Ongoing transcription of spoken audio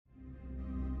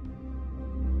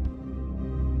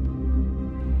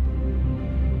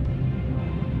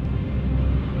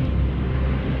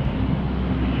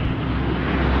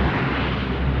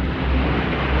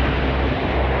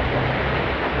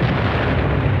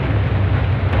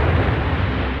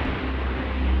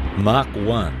Mark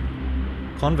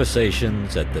 1.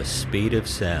 Conversations at the speed of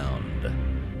sound.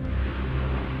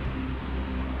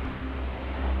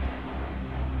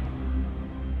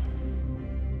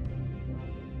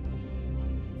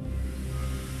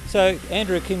 So,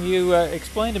 Andrew, can you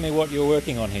explain to me what you're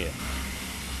working on here?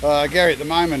 Gary, at the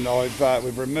moment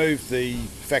we've removed the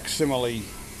facsimile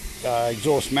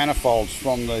exhaust manifolds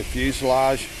from the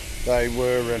fuselage. They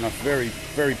were in a very,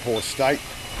 very poor state.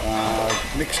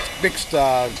 Mixed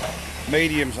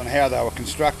mediums on how they were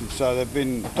constructed, so they've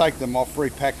been take them off,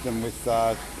 repacked them with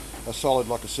a solid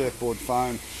like a surfboard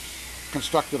foam,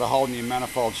 constructed a whole new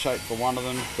manifold shape for one of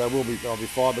them. They'll be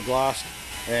fiberglassed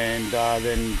and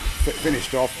then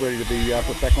finished off, ready to be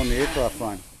put back on the aircraft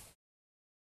frame.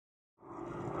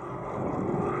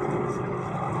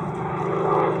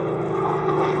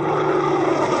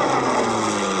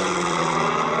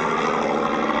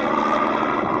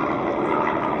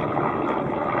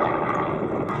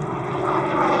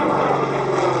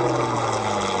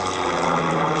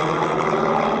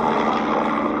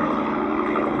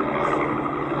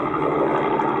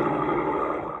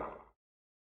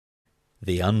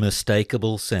 The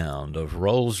unmistakable sound of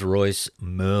Rolls-Royce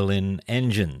Merlin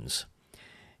engines,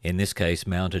 in this case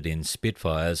mounted in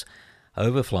Spitfires,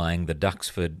 overflying the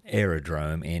Duxford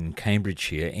Aerodrome in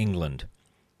Cambridgeshire, England.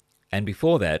 And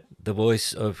before that, the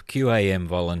voice of QAM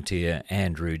volunteer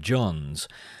Andrew Johns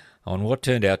on what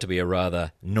turned out to be a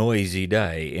rather noisy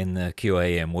day in the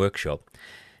QAM workshop,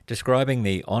 describing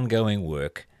the ongoing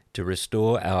work to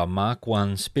restore our Mark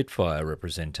 1 Spitfire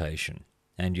representation.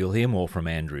 And you'll hear more from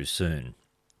Andrew soon.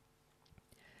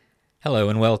 Hello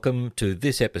and welcome to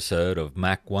this episode of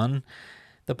Mark 1,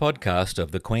 the podcast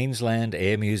of the Queensland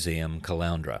Air Museum,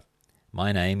 Caloundra.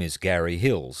 My name is Gary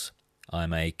Hills.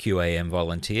 I'm a QAM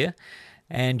volunteer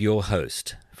and your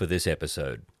host for this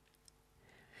episode.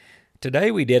 Today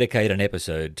we dedicate an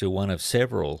episode to one of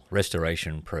several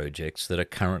restoration projects that are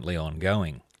currently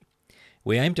ongoing.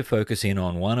 We aim to focus in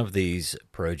on one of these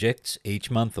projects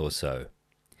each month or so.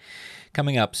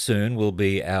 Coming up soon will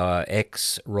be our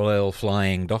ex-Royal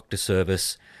Flying Doctor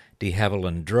Service de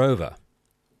Havilland Drover,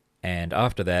 and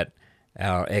after that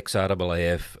our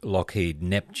ex-RAAF Lockheed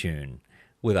Neptune,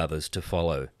 with others to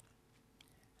follow.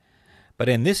 But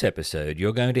in this episode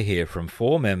you're going to hear from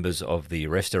 4 members of the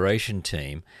restoration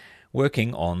team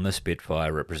working on the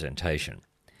Spitfire representation.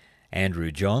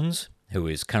 Andrew Johns, who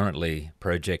is currently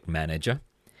project manager,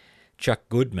 Chuck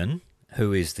Goodman,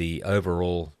 who is the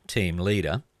overall team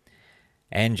leader,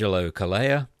 Angelo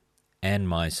Calea, and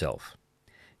myself.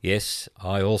 Yes,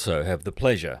 I also have the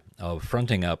pleasure of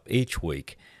fronting up each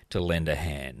week to lend a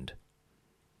hand.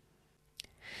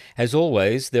 As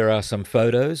always, there are some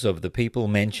photos of the people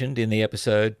mentioned in the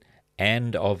episode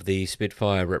and of the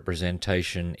Spitfire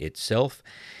representation itself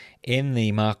in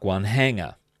the Mark 1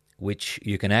 hangar, which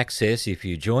you can access if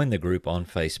you join the group on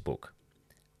Facebook.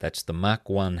 That's the Mark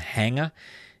 1 hangar.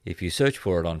 If you search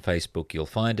for it on Facebook, you'll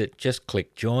find it. Just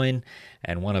click join,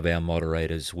 and one of our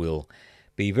moderators will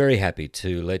be very happy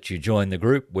to let you join the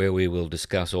group where we will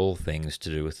discuss all things to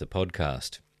do with the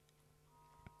podcast.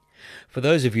 For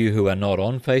those of you who are not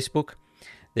on Facebook,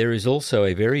 there is also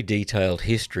a very detailed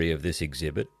history of this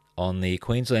exhibit on the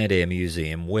Queensland Air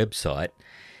Museum website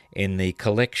in the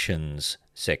Collections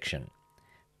section,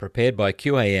 prepared by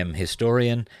QAM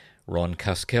historian Ron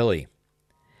Cuskelly.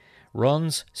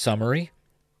 Ron's summary,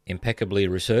 impeccably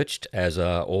researched as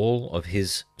are all of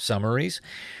his summaries,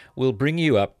 will bring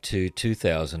you up to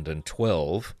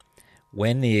 2012,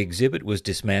 when the exhibit was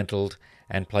dismantled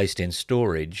and placed in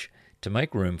storage to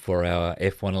make room for our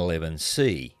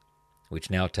F-111C,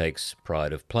 which now takes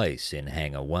pride of place in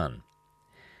Hangar 1.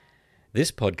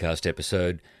 This podcast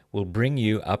episode will bring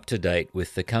you up to date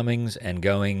with the comings and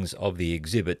goings of the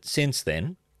exhibit since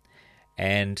then,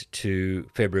 and to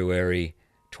February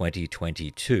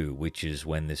 2022, which is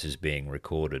when this is being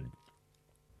recorded.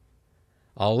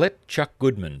 I'll let Chuck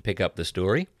Goodman pick up the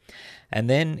story and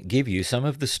then give you some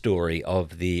of the story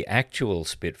of the actual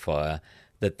Spitfire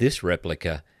that this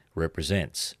replica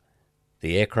represents,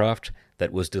 the aircraft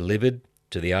that was delivered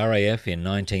to the RAF in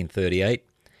 1938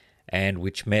 and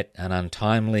which met an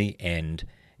untimely end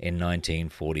in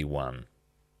 1941.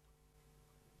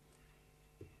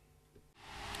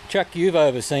 Chuck, you've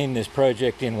overseen this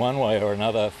project in one way or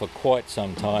another for quite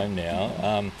some time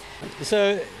now.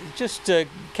 So just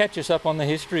catch us up on the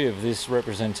history of this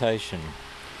representation.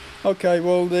 Okay,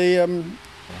 well, the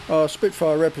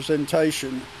Spitfire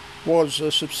representation was a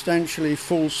substantially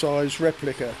full-size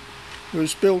replica. It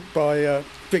was built by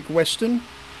Vic Weston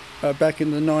back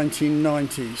in the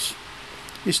 1990s.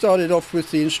 He started off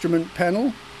with the instrument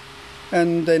panel,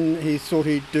 and then he thought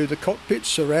he'd do the cockpit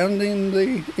surrounding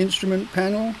the instrument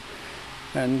panel,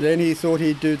 and then he thought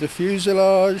he'd do the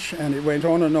fuselage, and it went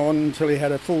on until he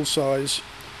had a full-size,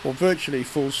 or virtually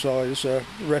full-size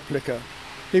replica.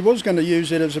 He was going to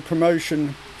use it as a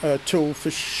promotion tool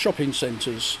for shopping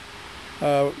centres,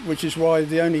 which is why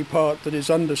the only part that is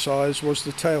undersized was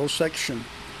the tail section.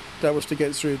 That was to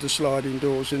get through the sliding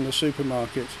doors in the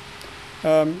supermarket.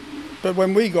 But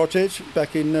when we got it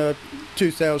back in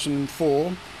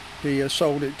 2004, he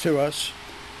sold it to us,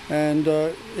 and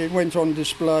it went on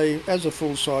display as a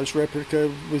full-size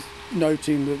replica, with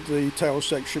noting that the tail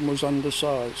section was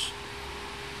undersized.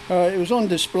 It was on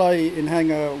display in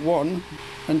Hangar 1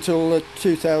 until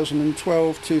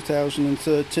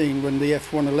 2012-2013, when the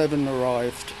F-111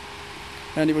 arrived,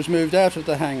 and it was moved out of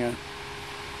the hangar.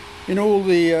 In all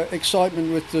the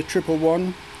excitement with the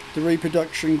 111, the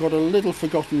reproduction got a little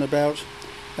forgotten about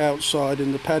outside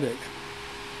in the paddock.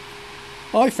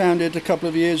 I found it a couple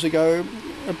of years ago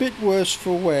a bit worse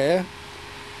for wear,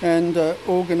 and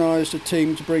organised a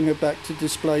team to bring her back to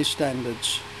display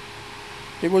standards.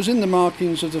 It was in the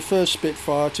markings of the first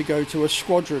Spitfire to go to a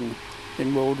squadron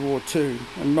in World War II,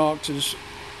 and marked as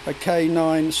a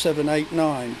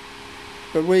K9789,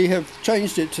 but we have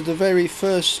changed it to the very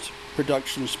first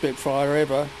production Spitfire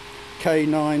ever,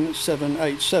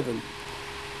 K9787.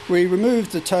 We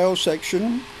removed the tail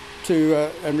section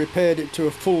and repaired it to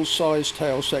a full-size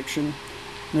tail section,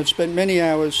 and have spent many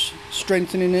hours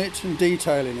strengthening it and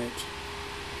detailing it.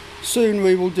 Soon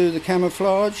we will do the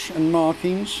camouflage and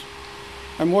markings,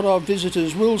 and what our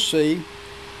visitors will see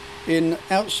in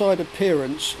outside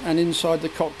appearance and inside the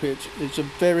cockpit is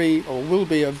will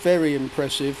be a very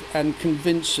impressive and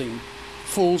convincing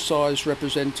full-size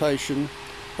representation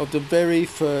of the very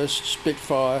first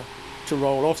Spitfire to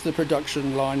roll off the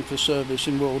production line for service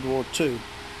in World War II.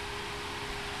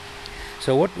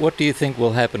 So what do you think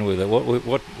will happen with it?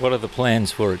 What are the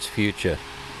plans for its future?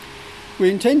 We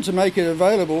intend to make it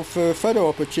available for photo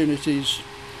opportunities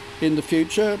in the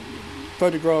future,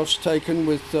 photographs taken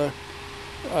with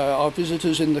our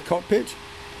visitors in the cockpit.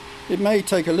 It may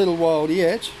take a little while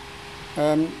yet,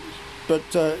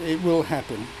 but it will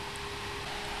happen.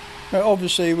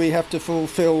 Obviously we have to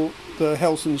fulfill the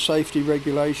health and safety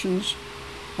regulations,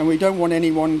 and we don't want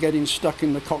anyone getting stuck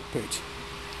in the cockpit.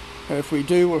 If we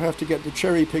do, we'll have to get the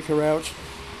cherry picker out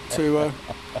to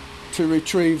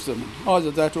retrieve them.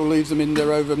 Either that or leave them in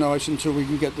there overnight until we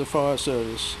can get the fire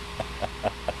service.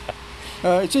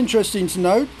 It's interesting to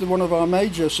note that one of our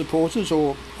major supporters,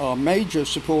 or our major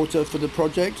supporter for the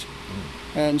project,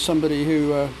 and somebody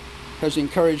who has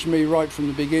encouraged me right from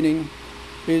the beginning,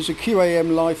 is a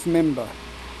QAM Life member,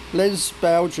 Les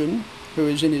Bougen, who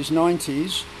is in his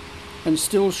 90s and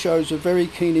still shows a very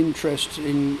keen interest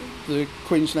in the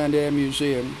Queensland Air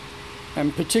Museum,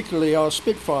 and particularly our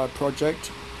Spitfire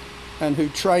project, and who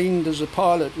trained as a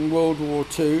pilot in World War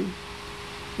II,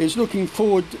 is looking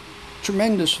forward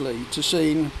tremendously to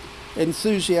seeing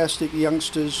enthusiastic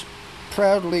youngsters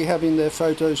proudly having their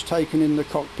photos taken in the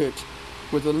cockpit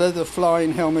with a leather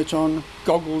flying helmet on,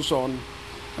 goggles on,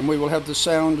 and we will have the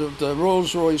sound of the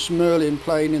Rolls-Royce Merlin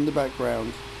plane in the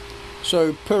background.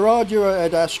 So, per ardua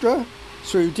ad astra,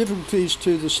 through difficulties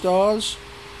to the stars,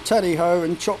 tally-ho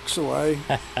and chocks away.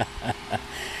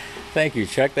 Thank you,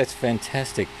 Chuck. That's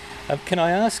fantastic. Can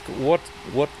I ask what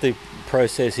the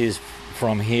process is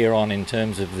from here on in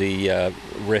terms of the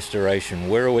restoration?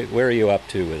 Where are you up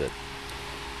to with it?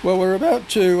 Well, we're about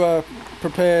to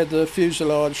prepare the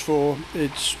fuselage for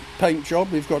its paint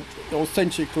job. We've got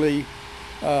authentically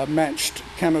matched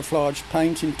camouflage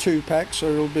paint in 2 packs,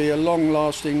 so it'll be a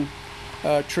long-lasting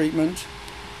treatment.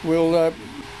 We'll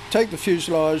take the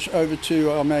fuselage over to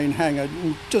our main hangar,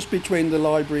 just between the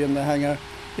library and the hangar.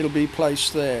 It'll be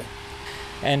placed there.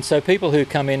 And so people who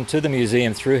come into the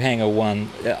museum through Hangar 1,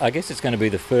 I guess it's going to be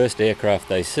the first aircraft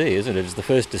they see, isn't it? It's the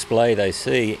first display they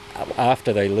see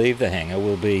after they leave the hangar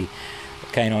will be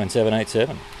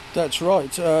K9787. That's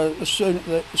right. As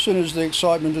soon as the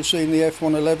excitement of seeing the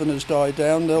F-111 has died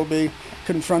down, they'll be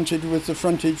confronted with the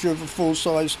frontage of a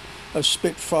full-size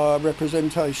Spitfire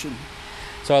representation.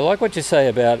 So I like what you say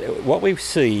about what we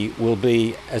see will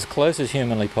be as close as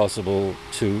humanly possible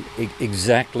to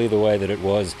exactly the way that it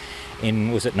was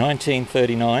in, was it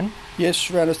 1939?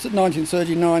 Yes, around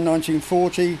 1939,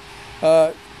 1940.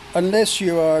 Unless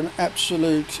you are an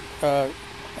absolute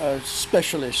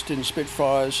specialist in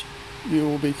Spitfires, you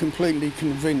will be completely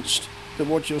convinced that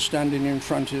what you're standing in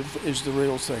front of is the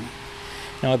real thing.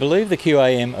 Now, I believe the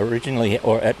QAM originally,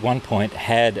 or at one point,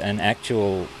 had an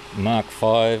actual Mark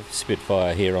V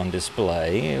Spitfire here on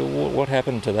display. What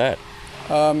happened to that?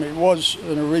 It was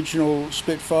an original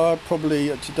Spitfire,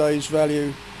 probably at today's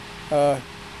value,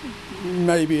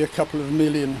 maybe a couple of $1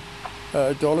 million,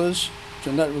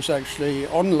 and that was actually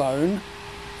on loan,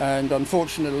 and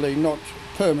unfortunately not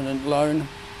permanent loan,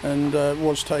 and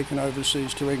was taken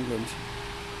overseas to England.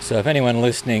 So if anyone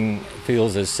listening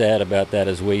feels as sad about that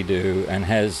as we do and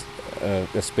has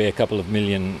a spare couple of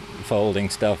million folding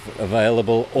stuff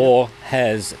available, or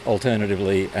has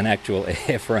alternatively an actual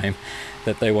airframe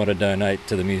that they want to donate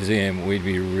to the museum, we'd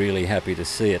be really happy to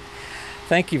see it.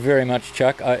 Thank you very much,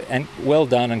 Chuck, and well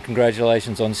done, and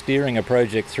congratulations on steering a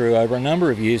project through over a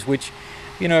number of years, which,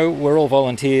 you know, we're all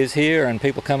volunteers here, and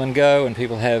people come and go, and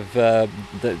people have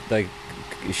they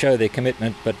show their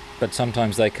commitment, but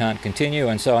sometimes they can't continue,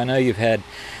 and so I know you've had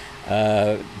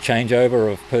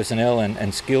changeover of personnel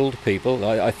and skilled people.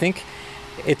 I think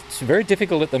it's very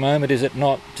difficult at the moment, is it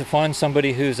not, to find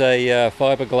somebody who's a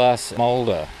fiberglass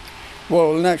moulder?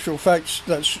 Well, in actual fact,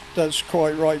 that's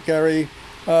quite right, Gary.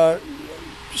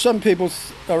 Some people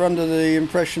are under the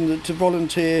impression that to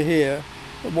volunteer here,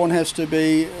 one has to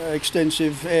be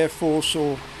extensive Air Force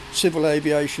or civil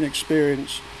aviation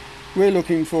experience. We're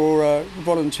looking for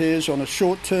volunteers on a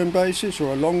short-term basis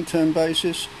or a long-term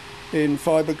basis in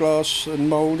fiberglass and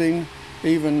moulding,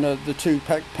 even the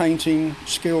two-pack painting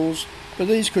skills. But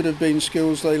these could have been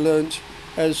skills they learnt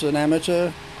as an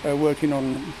amateur, working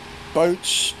on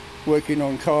boats, working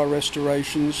on car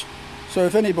restorations. So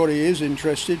if anybody is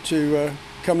interested to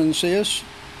come and see us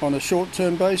on a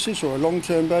short-term basis or a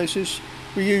long-term basis,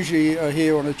 we usually are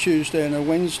here on a Tuesday and a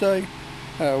Wednesday.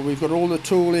 We've got all the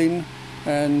tooling,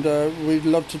 and we'd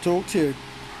love to talk to you.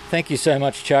 Thank you so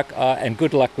much, Chuck, and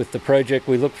good luck with the project.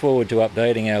 We look forward to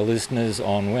updating our listeners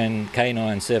on when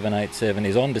K9787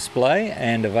 is on display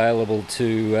and available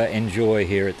to enjoy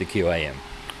here at the QAM.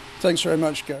 Thanks very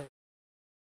much, Gary.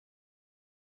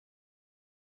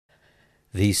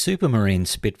 The Supermarine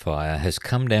Spitfire has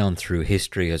come down through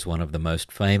history as one of the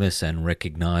most famous and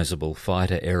recognisable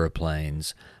fighter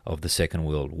aeroplanes of the Second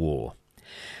World War.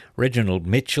 Reginald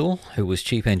Mitchell, who was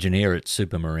chief engineer at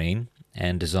Supermarine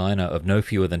and designer of no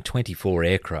fewer than 24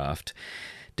 aircraft,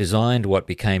 designed what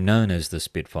became known as the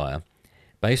Spitfire,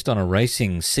 based on a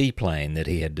racing seaplane that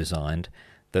he had designed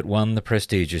that won the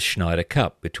prestigious Schneider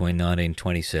Cup between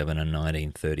 1927 and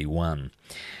 1931.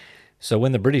 So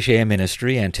when the British Air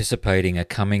Ministry, anticipating a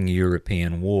coming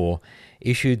European war,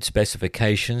 issued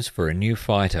specifications for a new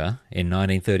fighter in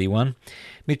 1931,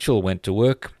 Mitchell went to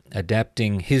work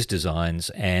adapting his designs,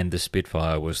 and the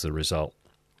Spitfire was the result.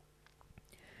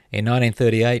 In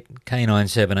 1938,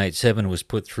 K9787 was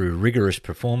put through rigorous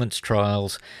performance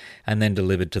trials and then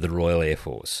delivered to the Royal Air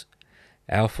Force.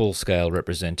 Our full-scale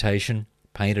representation,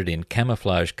 painted in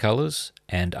camouflage colours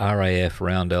and RAF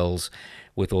roundels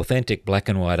with authentic black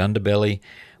and white underbelly,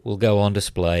 will go on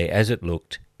display as it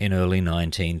looked in early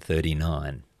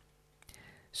 1939.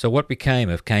 So what became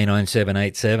of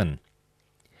K9787?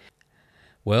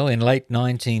 Well, in late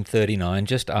 1939,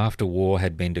 just after war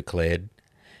had been declared,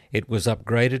 it was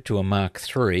upgraded to a Mark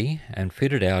III and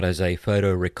fitted out as a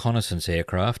photo reconnaissance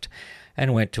aircraft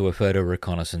and went to a photo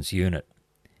reconnaissance unit.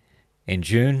 In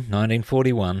June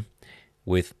 1941,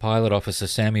 with Pilot Officer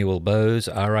Samuel Bowes,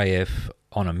 RAF,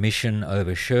 on a mission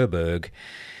over Cherbourg,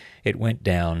 it went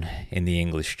down in the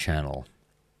English Channel.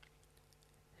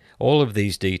 All of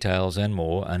these details and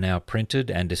more are now printed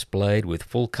and displayed with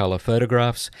full-colour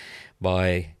photographs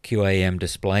by QAM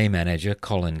display manager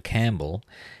Colin Campbell,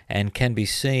 and can be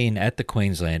seen at the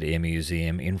Queensland Air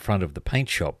Museum in front of the paint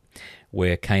shop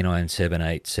where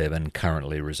K9787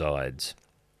 currently resides.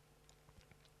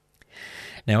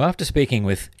 Now, after speaking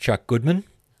with Chuck Goodman,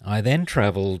 I then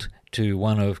travelled to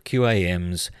one of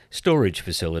QAM's storage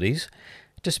facilities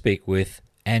to speak with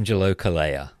Angelo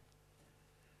Calea.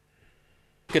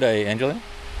 G'day, Angelo.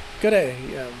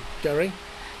 G'day, Gary.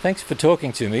 Thanks for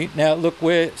talking to me. Now, look,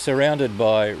 we're surrounded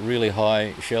by really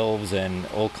high shelves and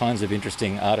all kinds of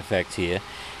interesting artefacts here.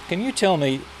 Can you tell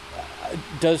me,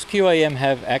 does QAM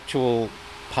have actual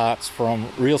parts from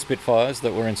real Spitfires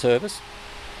that were in service?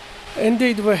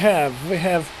 Indeed, we have. We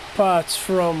have parts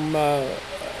from,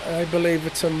 I believe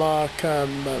it's a Mark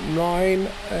 9,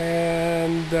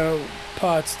 and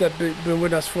parts that have been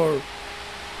with us for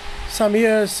some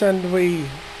years, and we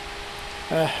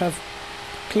have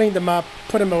cleaned them up,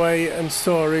 put them away in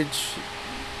storage.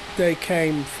 They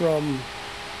came from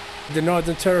the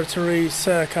Northern Territory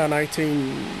circa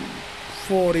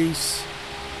 1940s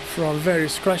from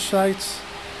various crash sites,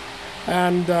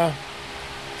 and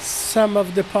some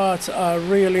of the parts are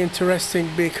really interesting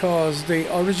because the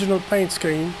original paint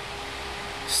scheme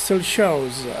still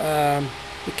shows. The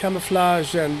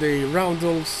camouflage and the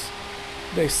roundels,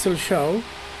 they still show.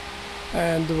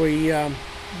 and we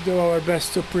do our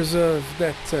best to preserve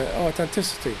that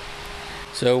authenticity.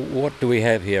 So what do we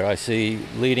have here? I see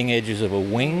leading edges of a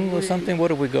wing or something.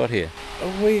 What have we got here?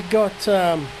 We got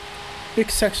big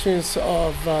sections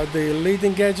of the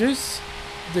leading edges,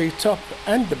 the top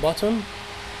and the bottom.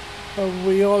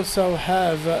 We also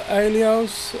have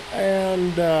alios,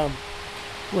 and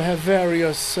we have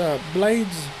various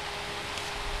blades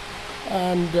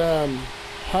and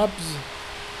hubs.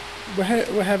 We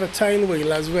have a tail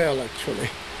wheel as well, actually.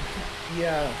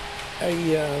 Yeah,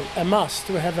 a mast.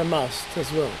 We have a mast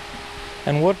as well.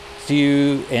 And what do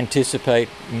you anticipate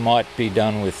might be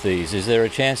done with these? Is there a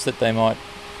chance that they might...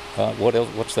 what else?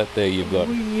 What's that there you've got?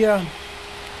 We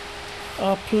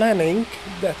are planning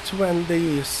that when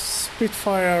the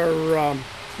Spitfire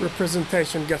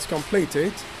representation gets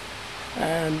completed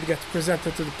and gets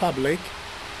presented to the public,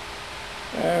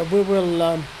 we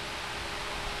will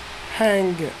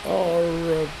hang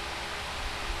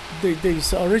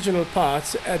these original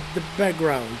parts at the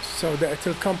background so that it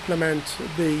will complement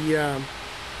the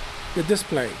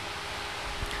display.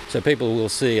 So people will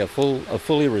see a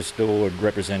fully restored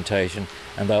representation,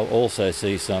 and they'll also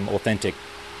see some authentic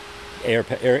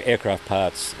aircraft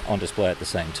parts on display at the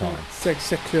same time. That's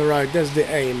exactly right. That's the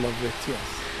aim of it. Yes.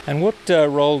 And what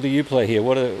role do you play here?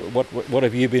 What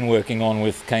have you been working on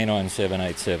with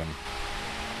K9787?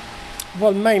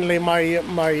 Well, mainly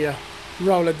my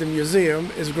role at the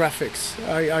museum is graphics.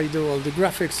 I do all the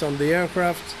graphics on the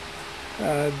aircraft.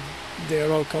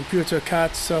 They're all computer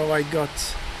cut, so I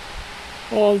got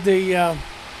all the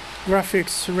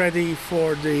graphics ready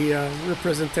for the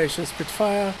representation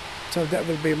Spitfire. So that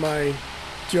will be my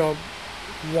job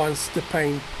once the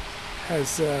paint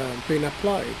has been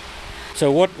applied.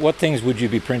 So what things would you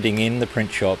be printing in the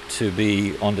print shop to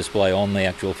be on display on the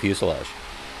actual fuselage?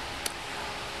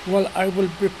 Well, I will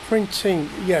be printing,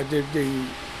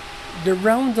 the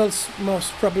roundels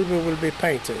most probably will be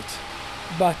painted,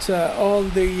 but all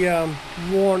the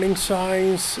warning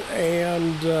signs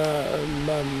and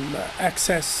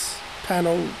access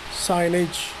panel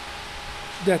signage,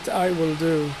 that I will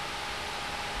do.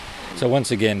 So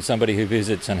once again, somebody who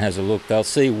visits and has a look, they'll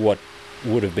see what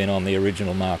would have been on the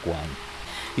original Mark I.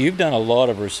 You've done a lot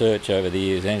of research over the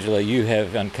years, Angela. You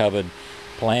have uncovered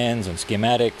plans and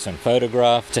schematics and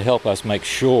photographs to help us make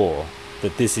sure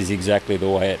that this is exactly the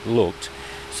way it looked.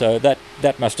 So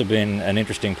that must have been an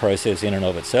interesting process in and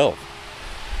of itself.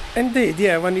 Indeed,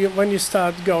 yeah. When you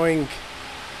start going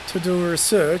to do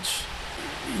research,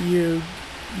 you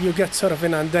get sort of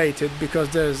inundated because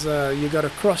there's you got a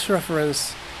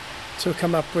cross-reference to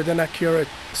come up with an accurate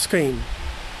scheme,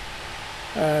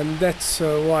 and that's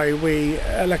why we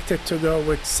elected to go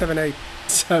with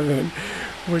 787,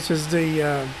 which is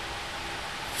the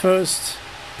first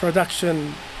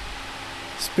production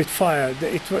Spitfire.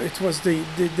 It was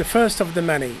the first of the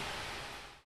many.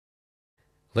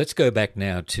 Let's go back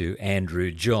now to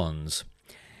Andrew Johns.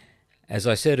 As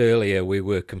I said earlier, we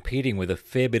were competing with a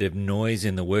fair bit of noise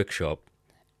in the workshop,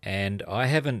 and I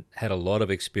haven't had a lot of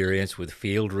experience with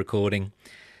field recording,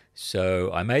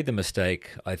 so I made the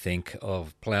mistake, I think,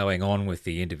 of ploughing on with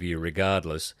the interview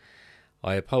regardless.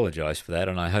 I apologise for that,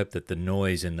 and I hope that the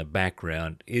noise in the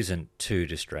background isn't too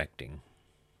distracting.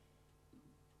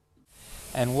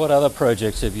 And what other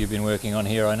projects have you been working on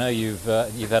here? I know you've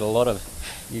done a lot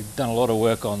of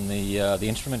work on the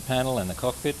instrument panel and the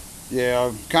cockpit. Yeah,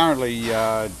 I'm currently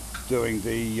doing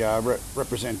the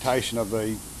representation of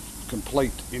the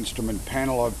complete instrument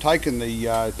panel. I've taken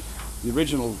the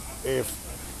original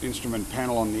instrument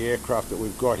panel on the aircraft that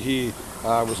we've got here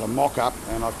was a mock-up,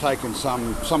 and I've taken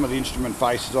some of the instrument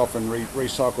faces off and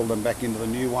recycled them back into the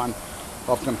new one.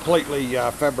 I've completely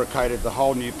fabricated the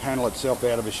whole new panel itself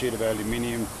out of a sheet of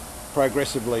aluminium,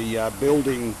 progressively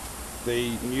building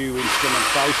the new instrument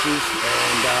faces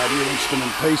and new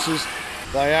instrument pieces.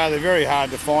 They're very hard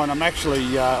to find. I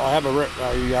have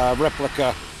a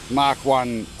replica Mark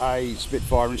I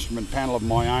Spitfire instrument panel of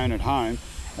my own at home,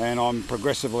 and I'm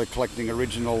progressively collecting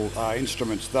original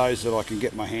instruments, those that I can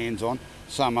get my hands on.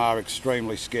 Some are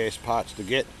extremely scarce parts to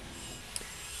get.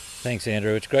 Thanks,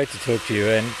 Andrew. It's great to talk to you,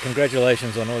 and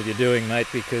congratulations on all you're doing, mate,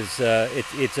 because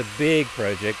it's a big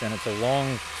project and it's a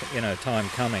long time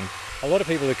coming. A lot of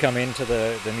people who come into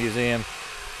the museum,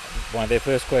 one of their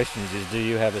first questions is, do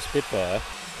you have a Spitfire?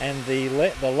 And the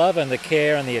love and the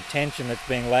care and the attention that's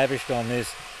being lavished on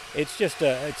this, it's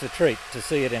a treat to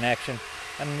see it in action,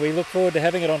 and we look forward to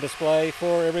having it on display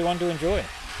for everyone to enjoy.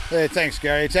 Yeah, thanks,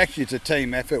 Gary. It's a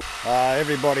team effort.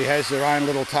 Everybody has their own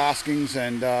little taskings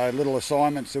and little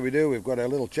assignments that we do. We've got our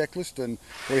little checklist, and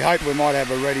we hope we might have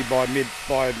it ready by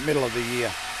middle of the year.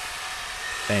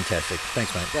 Fantastic.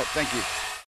 Thanks, mate. Yeah, thank you.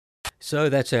 So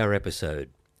that's our episode.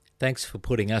 Thanks for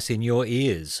putting us in your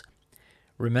ears.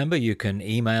 Remember, you can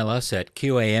email us at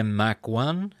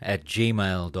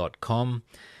qammark1@gmail.com.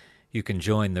 You can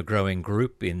join the growing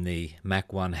group in the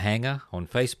Mach 1 Hangar on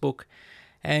Facebook,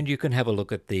 and you can have a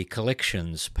look at the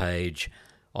collections page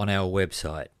on our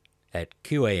website at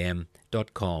qam.com.au.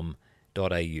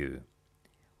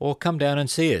 Or come down and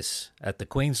see us at the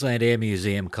Queensland Air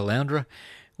Museum, Caloundra.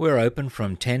 We're open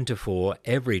from 10 to 4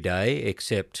 every day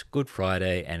except Good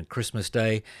Friday and Christmas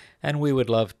Day, and we would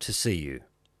love to see you.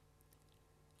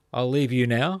 I'll leave you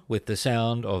now with the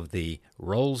sound of the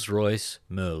Rolls-Royce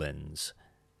Merlins.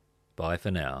 Bye for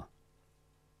now.